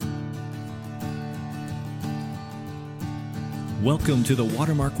Welcome to the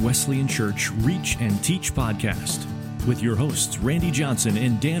Watermark Wesleyan Church Reach and Teach podcast with your hosts, Randy Johnson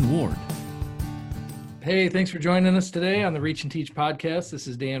and Dan Ward. Hey, thanks for joining us today on the Reach and Teach podcast. This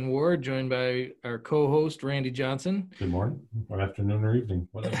is Dan Ward, joined by our co-host, Randy Johnson. Good morning, or afternoon, or evening,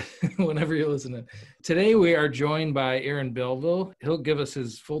 whatever. Whenever you're listening. Today, we are joined by Aaron Belleville. He'll give us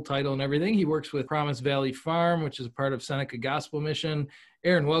his full title and everything. He works with Promise Valley Farm, which is a part of Seneca Gospel Mission.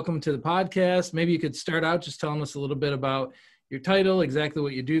 Aaron, welcome to the podcast. Maybe you could start out just telling us a little bit about your title, exactly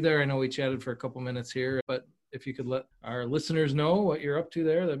what you do there. I know we chatted for a couple minutes here, but if you could let our listeners know what you're up to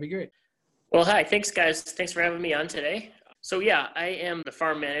there, that'd be great. Well, hi. Thanks, guys. Thanks for having me on today. So, I am the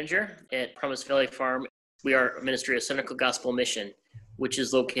farm manager at Promise Valley Farm. We are a ministry of Seneca Gospel Mission, which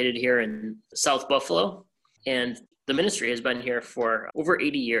is located here in South Buffalo. And the ministry has been here for over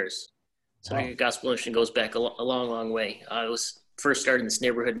 80 years. Seneca Gospel Mission goes back a long, long way. I was first started in this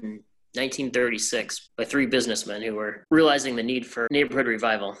neighborhood in 1936 by three businessmen who were realizing the need for neighborhood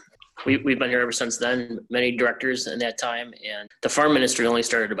revival. We've been here ever since then, many directors in that time, and the farm ministry only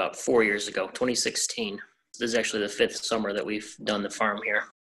started about 4 years ago, 2016. This is actually the fifth summer that we've done the farm here.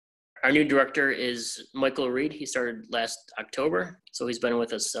 Our new director is Michael Reed. He started last October, so he's been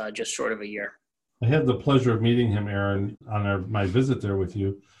with us just short of a year. I had the pleasure of meeting him, Aaron, on my visit there with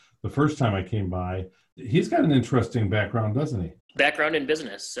you the first time I came by. He's got an interesting background, doesn't he? Background in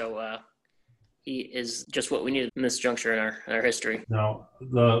business, so he is just what we needed in this juncture in our history. Now,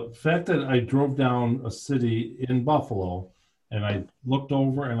 the fact that I drove down a city in Buffalo and I looked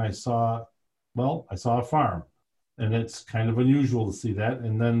over and I saw a farm. And it's kind of unusual to see that.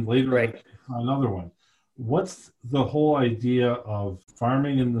 And then later I saw another one. What's the whole idea of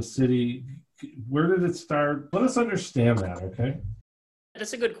farming in the city? Where did it start? Let us understand that, okay?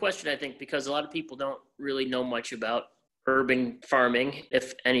 That's a good question, I think, because a lot of people don't really know much about urban farming,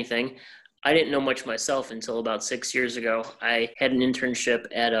 if anything. I didn't know much myself until about 6 years ago. I had an internship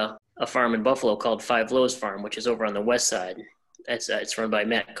at a farm in Buffalo called Five Lows Farm, which is over on the west side. It's run by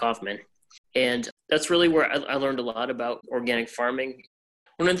Matt Kaufman. And that's really where I learned a lot about organic farming.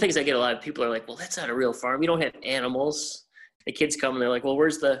 One of the things I get a lot of people are like, well, that's not a real farm. You don't have animals. The kids come and they're like, well,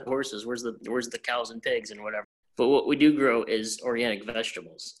 where's the horses? Where's the cows and pigs and whatever? But what we do grow is organic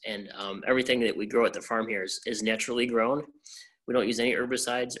vegetables. And everything that we grow at the farm here is naturally grown. We don't use any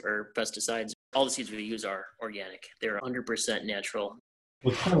herbicides or pesticides. All the seeds we use are organic. They're 100% natural.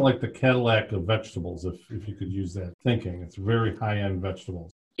 Well, it's kind of like the Cadillac of vegetables, if you could use that thinking. It's very high-end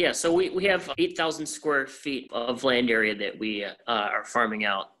vegetables. Yeah, so we have 8,000 square feet of land area that we are farming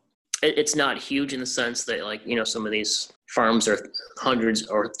out. It's not huge in the sense that, some of these farms are hundreds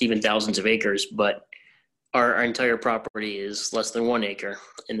or even thousands of acres, but our entire property is less than 1 acre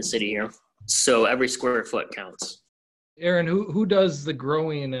in the city here. So every square foot counts. Aaron, who does the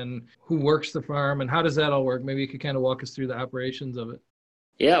growing and who works the farm and how does that all work? Maybe you could kind of walk us through the operations of it.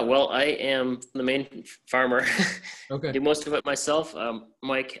 Yeah, well, I am the main farmer. Okay. I do most of it myself.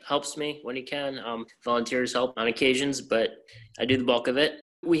 Mike helps me when he can. Volunteers help on occasions, but I do the bulk of it.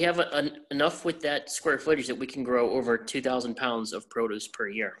 We have enough with that square footage that we can grow over 2,000 pounds of produce per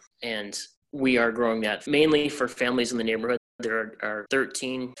year. And we are growing that mainly for families in the neighborhood. There are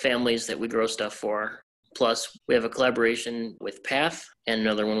 13 families that we grow stuff for. Plus, we have a collaboration with PATH and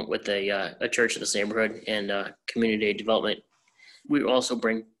another one with a church in this neighborhood and community aid development. We also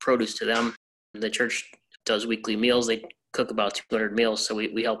bring produce to them. The church does weekly meals. They cook about 200 meals, so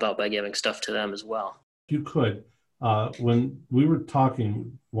we help out by giving stuff to them as well. You could. When we were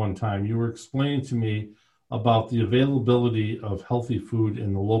talking one time, you were explaining to me about the availability of healthy food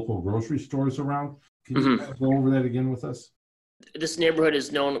in the local grocery stores around. Can you go over that again with us? This neighborhood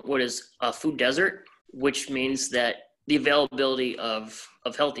is known what is a food desert, which means that the availability of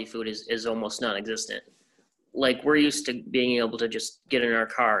healthy food is almost non-existent. Like, we're used to being able to just get in our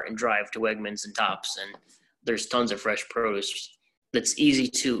car and drive to Wegmans and Tops, and there's tons of fresh produce that's easy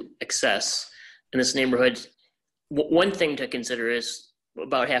to access. In this neighborhood, one thing to consider is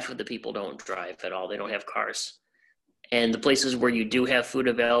about half of the people don't drive at all. They don't have cars. And the places where you do have food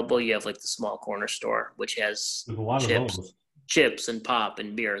available, you have like the small corner store, which has chips and pop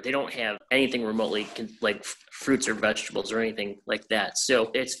and beer. They don't have anything remotely like fruits or vegetables or anything like that.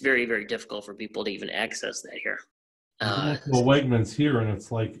 So it's very, very difficult for people to even access that here. Wegmans here, and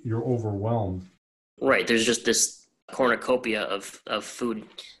it's like you're overwhelmed. Right. There's just this cornucopia of food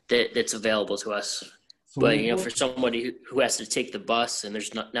that's available to us. But, for somebody who has to take the bus and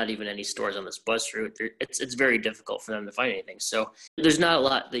there's not even any stores on this bus route, it's very difficult for them to find anything. So there's not a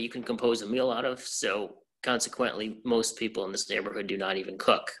lot that you can compose a meal out of. So consequently, most people in this neighborhood do not even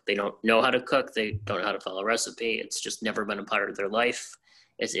cook. They don't know how to cook. They don't know how to follow a recipe. It's just never been a part of their life.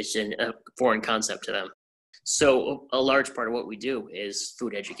 It's a foreign concept to them. So a large part of what we do is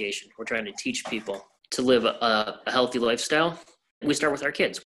food education. We're trying to teach people to live a healthy lifestyle. We start with our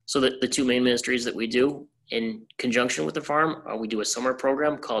kids. So the two main ministries that we do in conjunction with the farm, we do a summer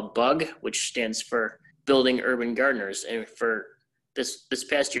program called BUG, which stands for Building Urban Gardeners. And for this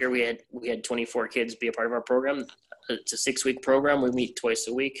past year, we had 24 kids be a part of our program. It's a 6-week program. We meet twice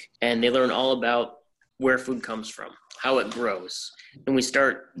a week, and they learn all about where food comes from, how it grows. And we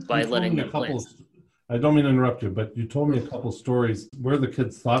start by letting them plant. I don't mean to interrupt you, but you told me a couple stories where the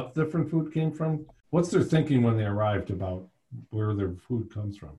kids thought different food came from. What's their thinking when they arrived about where their food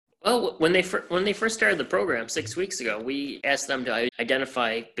comes from? Well, when they first started the program 6 weeks ago, we asked them to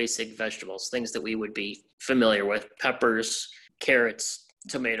identify basic vegetables, things that we would be familiar with: peppers, carrots,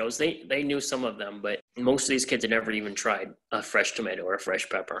 tomatoes. They knew some of them, but most of these kids had never even tried a fresh tomato or a fresh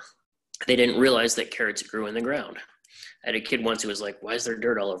pepper. They didn't realize that carrots grew in the ground. I had a kid once who was like, "Why is there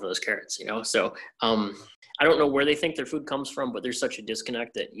dirt all over those carrots?" So I don't know where they think their food comes from, but there's such a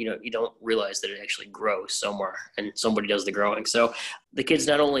disconnect that you don't realize that it actually grows somewhere and somebody does the growing. So the kids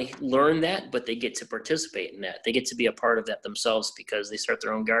not only learn that, but they get to participate in that. They get to be a part of that themselves because they start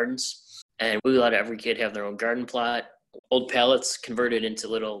their own gardens, and we let every kid have their own garden plot. Old pallets converted into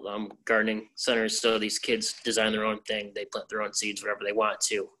little gardening centers, so these kids design their own thing. They plant their own seeds, whatever they want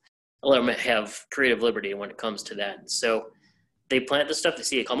to. I let them have creative liberty when it comes to that. So they plant the stuff, they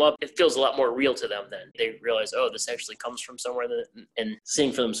see it come up. It feels a lot more real to them then. They realize, oh, this actually comes from somewhere, and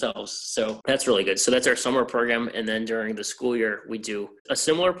seeing for themselves. So that's really good. So that's our summer program. And then during the school year, we do a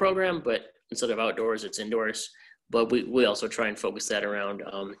similar program, but instead of outdoors, it's indoors. But we also try and focus that around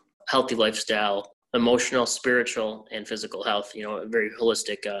healthy lifestyle, emotional, spiritual, and physical health. A very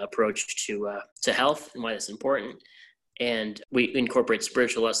holistic approach to health and why that's important. And we incorporate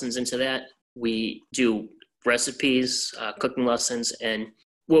spiritual lessons into that. We do recipes, cooking lessons. And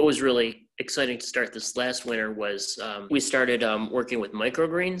what was really exciting to start this last winter was we started working with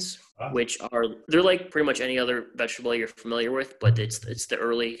microgreens, which they're like pretty much any other vegetable you're familiar with, but it's the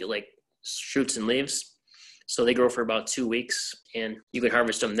early like shoots and leaves. So they grow for about 2 weeks, and you can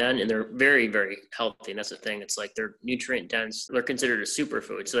harvest them then, and they're very, very healthy. And that's the thing. It's like they're nutrient dense. They're considered a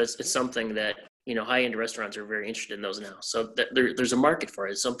superfood. So it's something that, high-end restaurants are very interested in those now. So there's a market for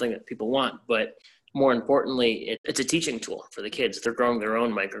it. It's something that people want. But more importantly, it's a teaching tool for the kids. They're growing their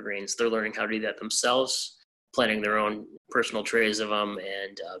own microgreens. They're learning how to do that themselves, planting their own personal trays of them,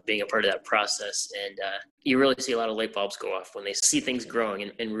 and being a part of that process. And you really see a lot of light bulbs go off when they see things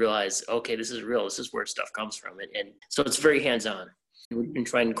growing and realize, okay, this is real. This is where stuff comes from. And so it's very hands-on. We've been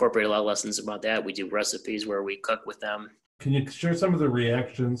trying to incorporate a lot of lessons about that. We do recipes where we cook with them. Can you share some of the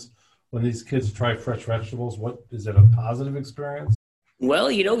reactions when these kids try fresh vegetables? What is it, a positive experience? Well,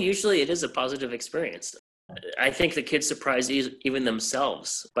 usually it is a positive experience. I think the kids surprise even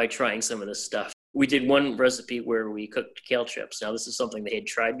themselves by trying some of this stuff. We did one recipe where we cooked kale chips. Now, this is something they had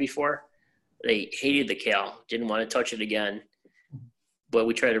tried before. They hated the kale, didn't want to touch it again. But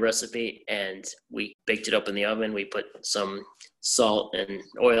we tried a recipe, and we baked it up in the oven. We put some salt and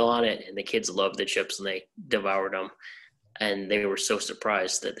oil on it, and the kids loved the chips, and they devoured them. And they were so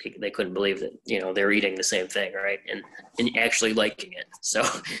surprised that they couldn't believe that, they were eating the same thing, right? And actually liking it. So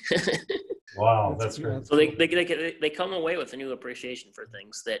wow, that's great. So they come away with a new appreciation for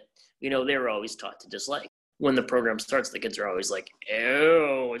things that, they were always taught to dislike. When the program starts, the kids are always like,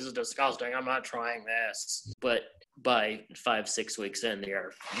 ew, this is disgusting. I'm not trying this. But by 5-6 weeks in, they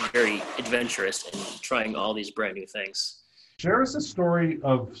are very adventurous in trying all these brand new things. Share us a story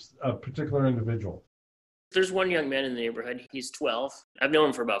of a particular individual. There's one young man in the neighborhood. He's 12. I've known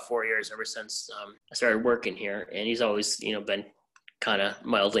him for about 4 years, ever since I started working here. And he's always, been kind of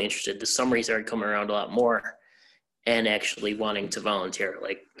mildly interested. This summer, he started coming around a lot more and actually wanting to volunteer.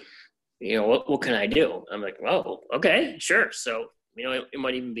 Like, what can I do? I'm like, oh, okay, sure. So, it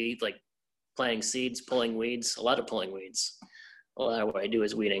might even be like planting seeds, pulling weeds, a lot of pulling weeds. A lot of what I do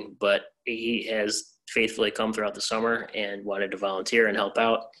is weeding. But he has faithfully come throughout the summer and wanted to volunteer and help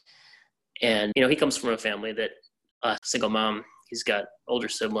out. And, he comes from a family that single mom. He's got older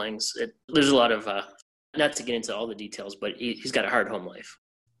siblings. There's a lot of, not to get into all the details, but he's got a hard home life.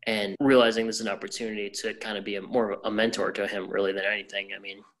 And realizing this is an opportunity to kind of be more of a mentor to him really than anything. I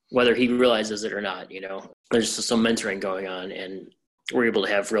mean, whether he realizes it or not, there's just some mentoring going on. And we're able to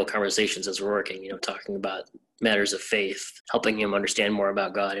have real conversations as we're working, talking about matters of faith, helping him understand more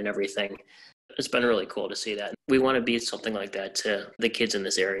about God and everything. It's been really cool to see that. We want to be something like that to the kids in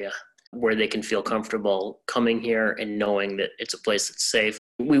this area, where they can feel comfortable coming here and knowing that it's a place that's safe.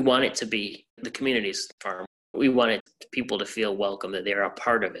 We want it to be the community's farm. We want people to feel welcome, that they are a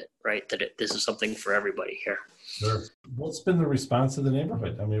part of it, right? That this is something for everybody here. Sure. What's been the response of the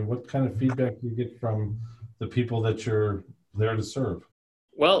neighborhood? I mean, what kind of feedback do you get from the people that you're there to serve?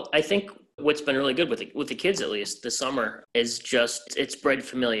 Well, I think what's been really good with the kids, at least this summer, is just it's bred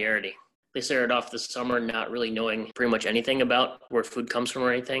familiarity. They started off the summer not really knowing pretty much anything about where food comes from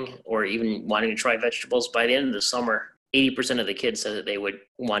or anything, or even wanting to try vegetables. By the end of the summer, 80% of the kids said that they would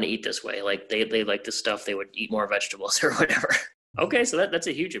want to eat this way. Like they like this stuff, they would eat more vegetables or whatever. Okay, so that's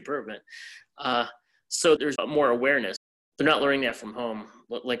a huge improvement. So there's more awareness. They're not learning that from home.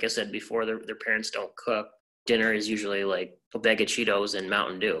 Like I said before, their parents don't cook. Dinner is usually like a bag of Cheetos and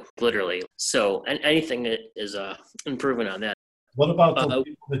Mountain Dew, literally. So and anything that is improvement on that. What about the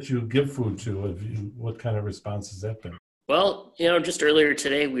people that you give food to? What kind of response has that been? Well, just earlier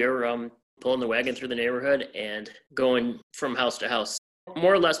today, we were pulling the wagon through the neighborhood and going from house to house.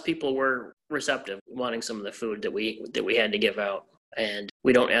 More or less, people were receptive, wanting some of the food that we had to give out. And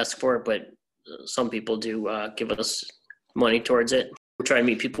we don't ask for it, but some people do give us money towards it. We're trying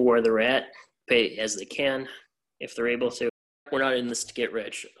to meet people where they're at, pay as they can if they're able to. We're not in this to get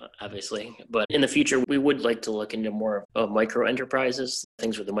rich, obviously, but in the future, we would like to look into more of micro enterprises,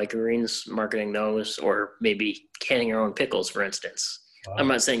 things with the microgreens, marketing those, or maybe canning our own pickles, for instance. Wow. I'm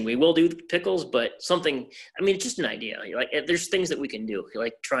not saying we will do pickles, but something, it's just an idea. Like, there's things that we can do,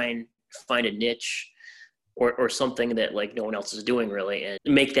 like try and find a niche or something that like no one else is doing really, and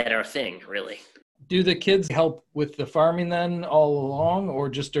make that our thing, really. Do the kids help with the farming then all along, or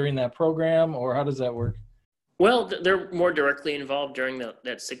just during that program, or how does that work? Well, they're more directly involved during that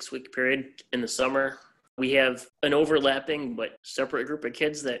 6-week period in the summer. We have an overlapping but separate group of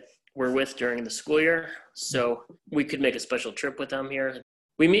kids that we're with during the school year, so we could make a special trip with them here.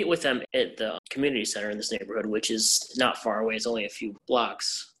 We meet with them at the community center in this neighborhood, which is not far away. It's only a few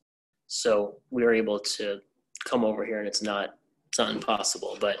blocks. So we were able to come over here, and it's not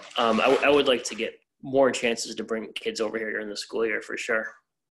impossible. But I would like to get more chances to bring kids over here during the school year for sure.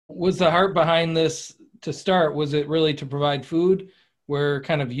 Was the heart behind this to start, was it really to provide food, where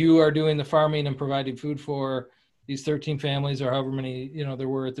kind of you are doing the farming and providing food for these 13 families or however many, there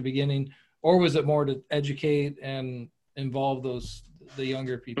were at the beginning, or was it more to educate and involve the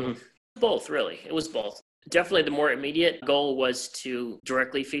younger people? Mm-hmm. Both, really. It was both. Definitely the more immediate goal was to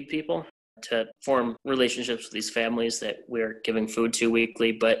directly feed people, to form relationships with these families that we're giving food to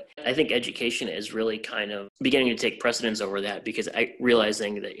weekly. But I think education is really kind of beginning to take precedence over that, because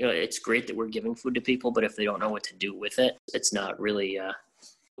realizing that, it's great that we're giving food to people, but if they don't know what to do with it, it's not really,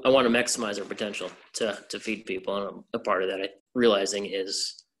 I want to maximize our potential to feed people. And a part of that, realizing,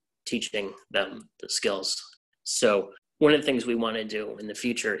 is teaching them the skills. So one of the things we want to do in the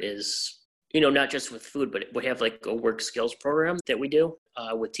future is, not just with food, but we have like a work skills program that we do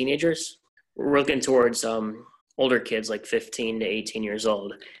with teenagers. We're looking towards older kids, like 15 to 18 years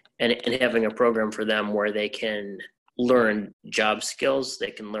old, and having a program for them where they can learn job skills,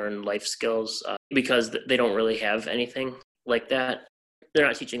 they can learn life skills, because they don't really have anything like that. They're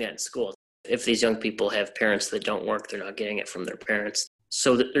not teaching that in school. If these young people have parents that don't work, they're not getting it from their parents.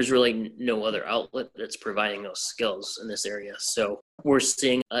 So there's really no other outlet that's providing those skills in this area. So we're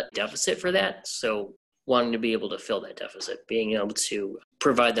seeing a deficit for that. So wanting to be able to fill that deficit, being able to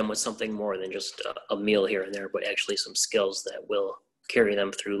provide them with something more than just a meal here and there, but actually some skills that will carry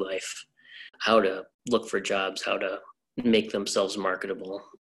them through life, how to look for jobs, how to make themselves marketable.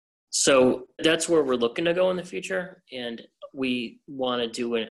 So that's where we're looking to go in the future. And we want to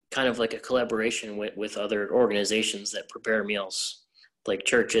do kind of like a collaboration with other organizations that prepare meals, like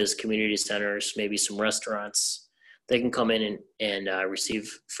churches, community centers, maybe some restaurants. They can come in and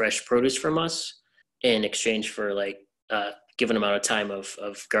receive fresh produce from us in exchange for like a given amount of time of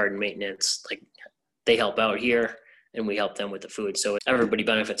garden maintenance. Like they help out here and we help them with the food. So everybody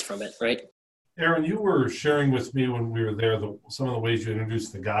benefits from it, right? Aaron, you were sharing with me when we were there some of the ways you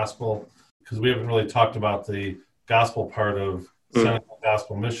introduced the gospel, because we haven't really talked about the gospel part of Seneca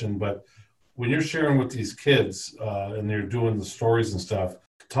Gospel Mission. But when you're sharing with these kids and they're doing the stories and stuff,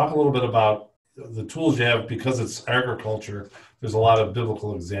 talk a little bit about the tools you have, because it's agriculture. There's a lot of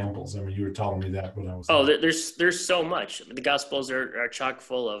biblical examples. You were telling me that when I was there. There's so much. The Gospels are chock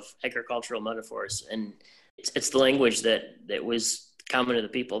full of agricultural metaphors, and it's the language that was common to the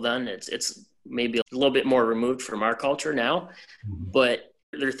people then. It's maybe a little bit more removed from our culture now, but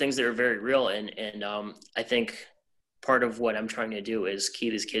there are things that are very real, and I think part of what I'm trying to do is key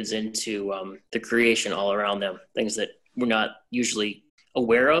these kids into the creation all around them, things that we're not usually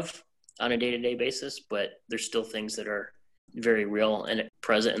aware of on a day-to-day basis, but there's still things that are very real and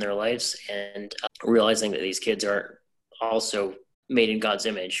present in their lives, and realizing that these kids are also made in God's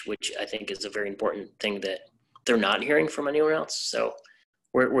image, which I think is a very important thing that they're not hearing from anyone else. So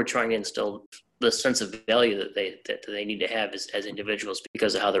we're trying to instill the sense of value that they need to have as individuals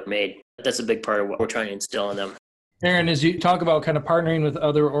because of how they're made. That's a big part of what we're trying to instill in them. Aaron, as you talk about kind of partnering with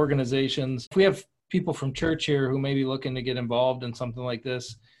other organizations, if we have people from church here who may be looking to get involved in something like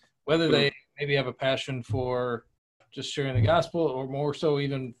this, whether they maybe have a passion for just sharing the gospel or more so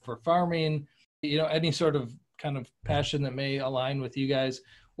even for farming, any sort of kind of passion that may align with you guys,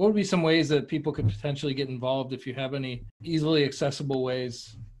 what would be some ways that people could potentially get involved if you have any easily accessible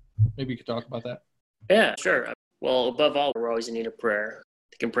ways? Maybe you could talk about that. Yeah, sure. Well, above all, we're always in need of prayer.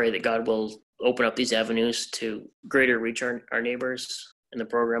 We can pray that God will open up these avenues to greater reach our neighbors and the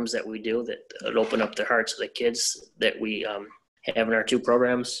programs that we do, that would open up the hearts of the kids that we have in our 2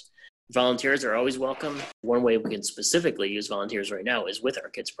 programs. Volunteers are always welcome. One way we can specifically use volunteers right now is with our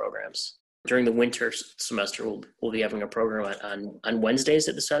kids' programs. During the winter semester, we'll be having a program on Wednesdays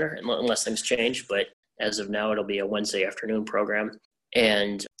at the center, unless things change. But as of now, it'll be a Wednesday afternoon program.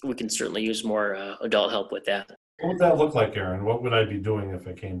 And we can certainly use more adult help with that. What would that look like, Aaron? What would I be doing if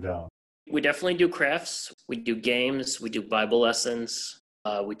I came down? We definitely do crafts. We do games. We do Bible lessons.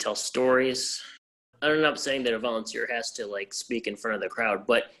 We tell stories. I'm not saying that a volunteer has to speak in front of the crowd,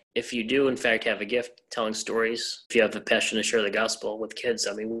 but if you do in fact have a gift telling stories, if you have a passion to share the gospel with kids,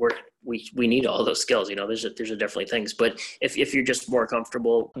 I mean, we need all those skills. There's definitely things, but if you're just more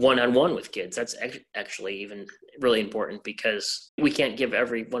comfortable one-on-one with kids, that's actually even really important, because we can't give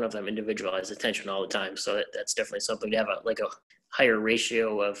every one of them individualized attention all the time. So that's definitely something to have a higher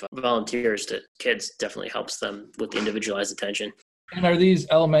ratio of volunteers to kids definitely helps them with the individualized attention. And are these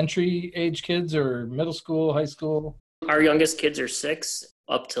elementary age kids or middle school, high school? Our youngest kids are 6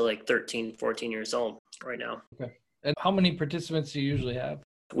 up to 13, 14 years old right now. Okay. And how many participants do you usually have?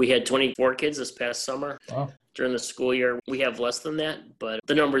 We had 24 kids this past summer. Wow. During the school year. We have less than that, but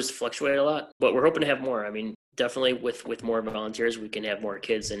the numbers fluctuate a lot. But we're hoping to have more. I mean, definitely with more volunteers, we can have more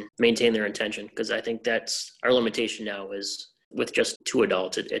kids and maintain their attention, because I think that's our limitation now is with just 2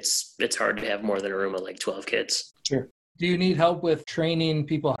 adults. It's hard to have more than a room of 12 kids. Sure. Do you need help with training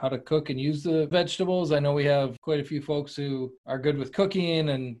people how to cook and use the vegetables? I know we have quite a few folks who are good with cooking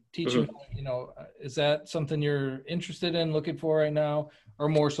and teaching. Is that something you're interested in, looking for right now, or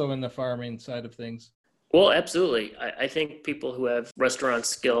more so in the farming side of things? Well, absolutely. I think people who have restaurant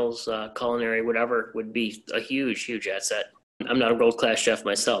skills, culinary, whatever, would be a huge, huge asset. I'm not a world-class chef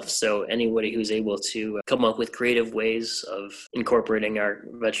myself, so anybody who's able to come up with creative ways of incorporating our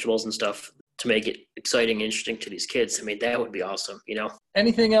vegetables and stuff to make it exciting and interesting to these kids, I mean, that would be awesome,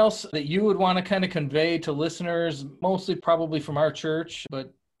 Anything else that you would want to kind of convey to listeners, mostly probably from our church,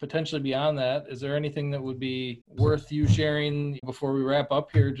 but potentially beyond that? Is there anything that would be worth you sharing before we wrap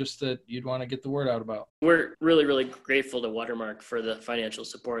up here, just that you'd want to get the word out about? We're really, really grateful to Watermark for the financial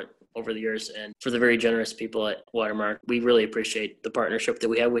support over the years and for the very generous people at Watermark. We really appreciate the partnership that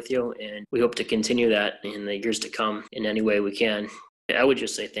we have with you, and we hope to continue that in the years to come in any way we can. I would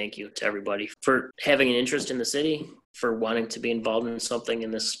just say thank you to everybody for having an interest in the city, for wanting to be involved in something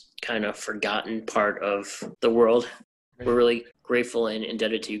in this kind of forgotten part of the world. We're really grateful and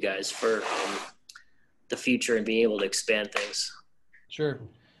indebted to you guys for the future and being able to expand things. Sure.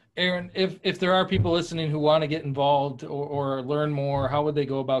 Aaron, if there are people listening who want to get involved or learn more, how would they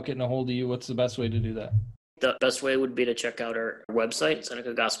go about getting a hold of you? What's the best way to do that? The best way would be to check out our website,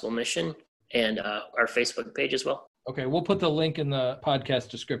 Seneca Gospel Mission, and our Facebook page as well. Okay, we'll put the link in the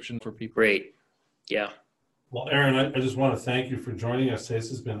podcast description for people. Great. Yeah. Well, Aaron, I just want to thank you for joining us. This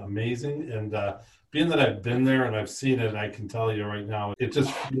has been amazing. And being that I've been there and I've seen it, I can tell you right now, it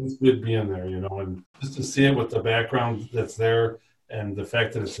just feels good being there, and just to see it with the background that's there and the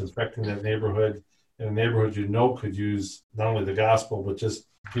fact that it's affecting that neighborhood, in a neighborhood could use not only the gospel, but just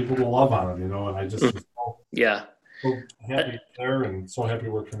people to love on it, and I just so happy there and so happy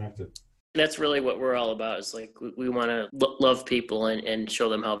we're connected. That's really what we're all about, is we want to love people and show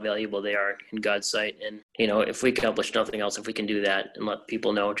them how valuable they are in God's sight. And, if we accomplish nothing else, if we can do that and let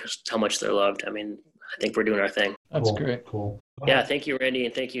people know just how much they're loved, I mean, I think we're doing our thing. That's great. Cool. Yeah. Thank you, Randy.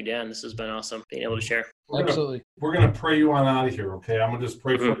 And thank you, Dan. This has been awesome being able to share. Absolutely. We're going to pray you on out of here. Okay. I'm going to just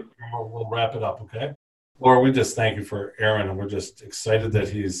pray for you and we'll wrap it up. Okay. Lord, we just thank you for Aaron, and we're just excited that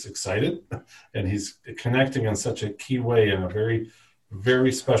he's excited and he's connecting in such a key way in a very,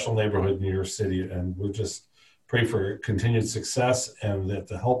 very special neighborhood in your city. And we'll just pray for continued success and that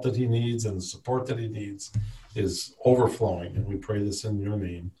the help that he needs and the support that he needs is overflowing. And we pray this in your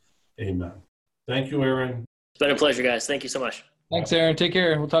name. Amen. Thank you, Aaron. It's been a pleasure, guys. Thank you so much. Thanks, Aaron. Take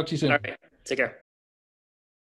care. We'll talk to you soon. All right. Take care.